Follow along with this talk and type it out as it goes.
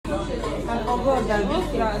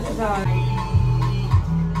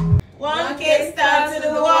One kiss down to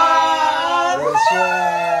the wall. That's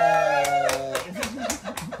right.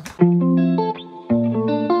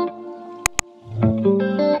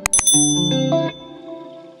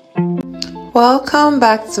 Welcome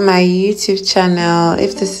back to my YouTube channel.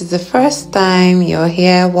 If this is the first time you're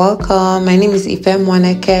here, welcome. My name is Ife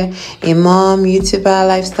Mwaneke, a mom, YouTuber,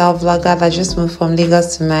 lifestyle vlogger that just moved from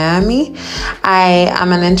Lagos to Miami. I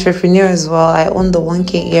am an entrepreneur as well. I own the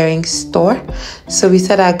 1K earring store. So we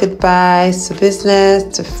said our goodbyes to business,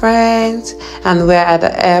 to friends, and we're at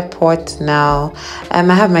the airport now. I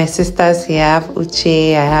have my sisters here. I have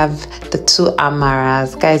Uche, I have the 2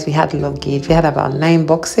 Amaras. Guys, we had luggage. We had about 9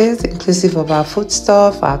 boxes, inclusive of our food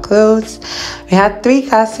stuff, our clothes. We had 3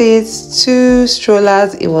 car seats, 2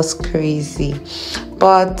 strollers. It was crazy,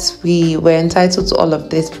 but we were entitled to all of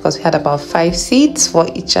this because we had about 5 seats for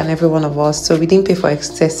each and every one of us. So we didn't pay for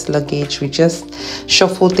excess luggage. We just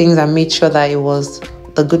shuffled things and made sure that it was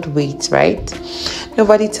the good weight, right?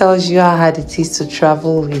 Nobody tells you how hard it is to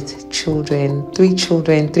travel with children, 3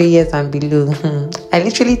 children, 3 years and below. I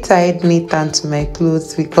literally tied Nathan to my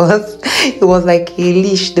clothes because it was like a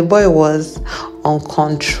leash. The boy was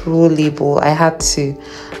uncontrollable. I had to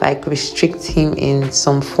like restrict him in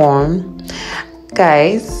some form.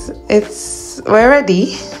 Guys, we're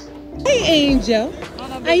ready. Hey Angel,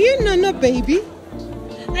 are you no baby?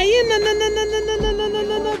 Are you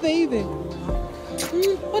no baby?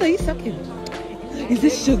 What are you sucking? Is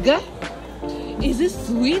this sugar? Is this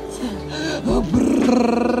sweet? Oh,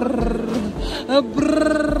 brrr. Oh,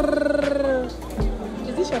 brrr.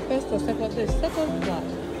 Is this your first or second? The second one.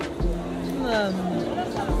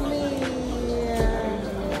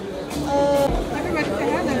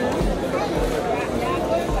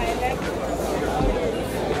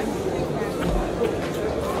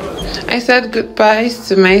 I said goodbyes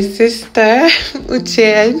to my sister,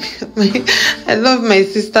 Uche. I love my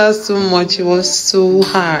sister so much. It was so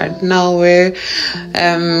hard. Now we're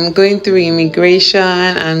going through immigration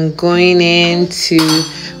and going into.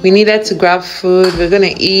 We needed to grab food. We're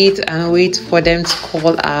gonna eat and wait for them to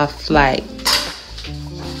call our flight.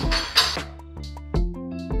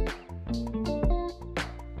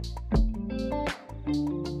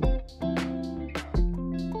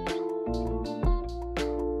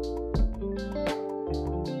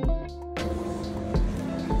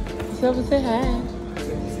 So say hi.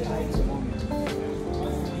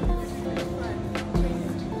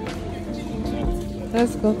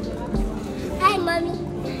 Let's go. Hi, mommy.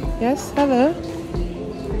 Yes, hello.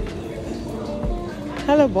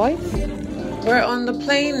 Hello, boys. We're on the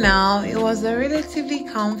plane now. It was a relatively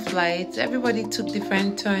calm flight. Everybody took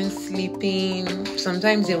different turns sleeping.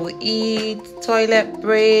 Sometimes they will eat, toilet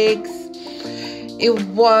breaks.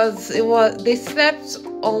 They slept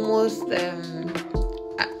almost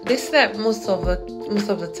they slept most of the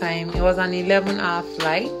time. It was an 11-hour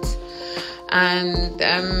flight, and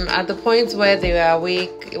at the point where they were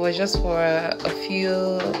awake, it was just for a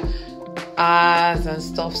few hours and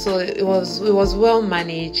stuff. So it was well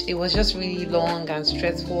managed. It was just really long and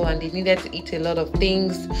stressful, and they needed to eat a lot of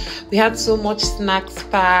things. We had so much snacks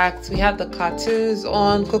packed. We had the cartoons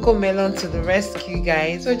on. Coco Melon to the rescue,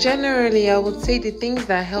 guys. So generally, I would say the things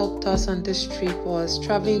that helped us on this trip was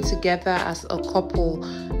traveling together as a couple,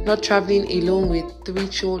 not traveling alone with 3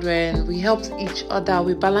 children. We helped each other.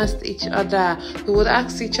 We balanced each other. We would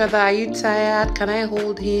ask each other, are you tired? Can I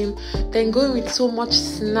hold him? Then going with so much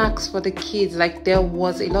snacks for the kids. Like there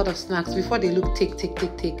was a lot of snacks before they look tick.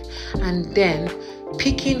 And then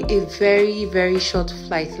picking a very, very short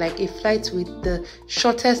flight, like a flight with the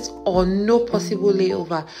shortest or no possible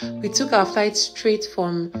layover. We took our flight straight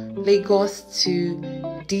from Lagos to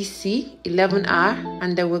DC, 11-hour,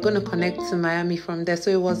 and then we're going to connect to Miami from there.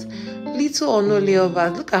 So it was little or no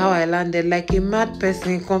layovers. Look at how I landed, like a mad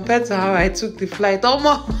person compared to how I took the flight.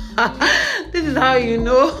 This is how you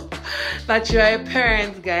know that you are a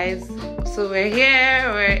parent, guys. So we're here,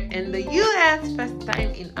 we're in the US, first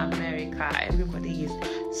time in America. Everybody is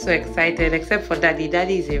so excited except for daddy.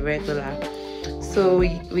 Daddy is a regular. So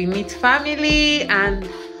we meet family, and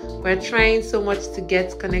we're trying so much to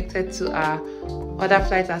get connected to our other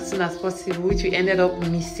flights as soon as possible, which we ended up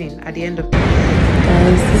missing at the end of the day.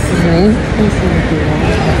 Guys, this is me. This is the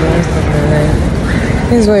rest of my life.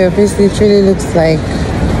 This is what your face literally looks like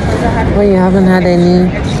when you haven't had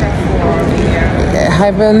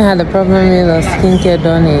a problem with a skincare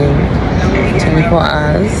done in 24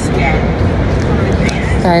 hours.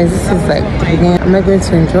 Guys, this is like the beginning. Am I going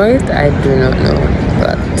to enjoy it? I do not know,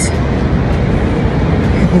 but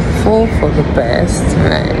I'm hopeful for the best,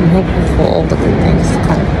 and I'm hopeful for all the good things to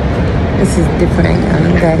come. This is different. I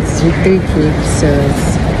know that's with 3 kids, so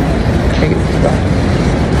it's crazy.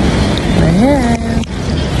 My hair.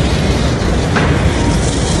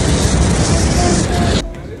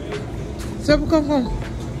 So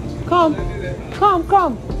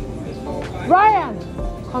come. Brian,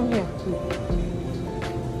 come here.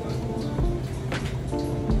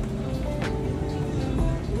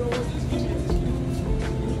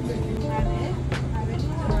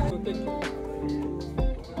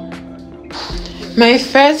 My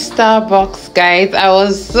first Starbucks, guys. I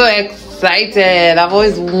was so excited. I've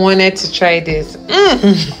always wanted to try this.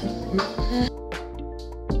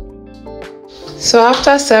 So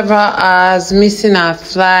after several hours missing our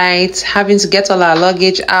flight, having to get all our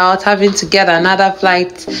luggage out, having to get another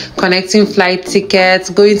flight, connecting flight tickets,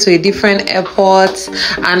 going to a different airport,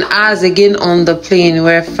 and hours again on the plane,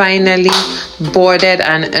 we're finally boarded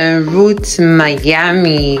and en route to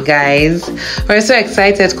Miami, guys. We're so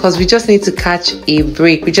excited because we just need to catch a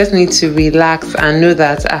break. We just need to relax and know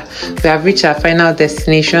that we have reached our final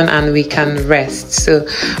destination and we can rest. So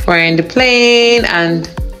we're in the plane and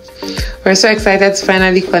we're so excited to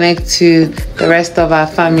finally connect to the rest of our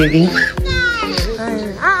family.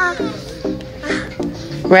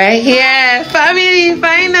 We're here, family,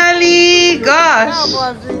 finally. Gosh.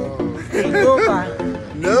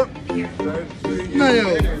 Nope.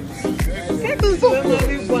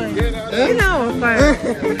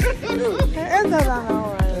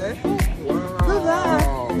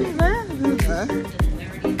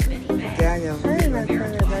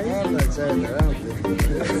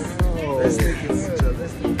 Let's take a picture.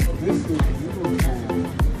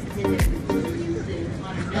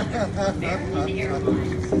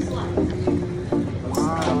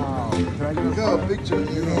 Wow. Go, picture.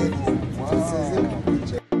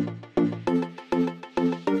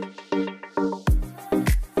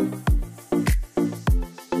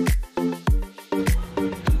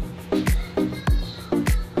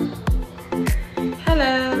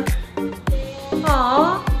 Hello.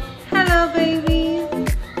 Aw. Hello, baby.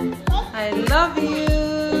 I love you.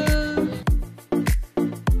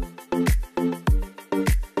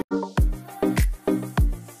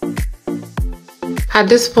 At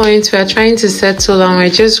this point, we are trying to settle and we're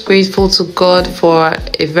just grateful to God for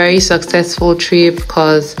a very successful trip,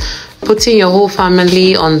 because putting your whole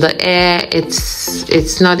family on the air,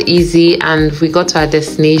 it's not easy, and we got to our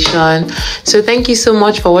destination. So thank you so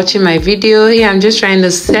much for watching my video. Here I'm just trying to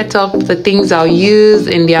set up the things I'll use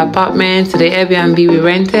in the apartment, the Airbnb we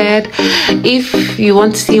rented. If you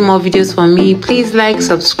want to see more videos from me, please like,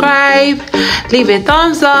 subscribe, leave a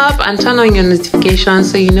thumbs up, and turn on your notifications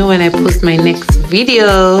so you know when I post my next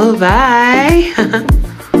video. Bye.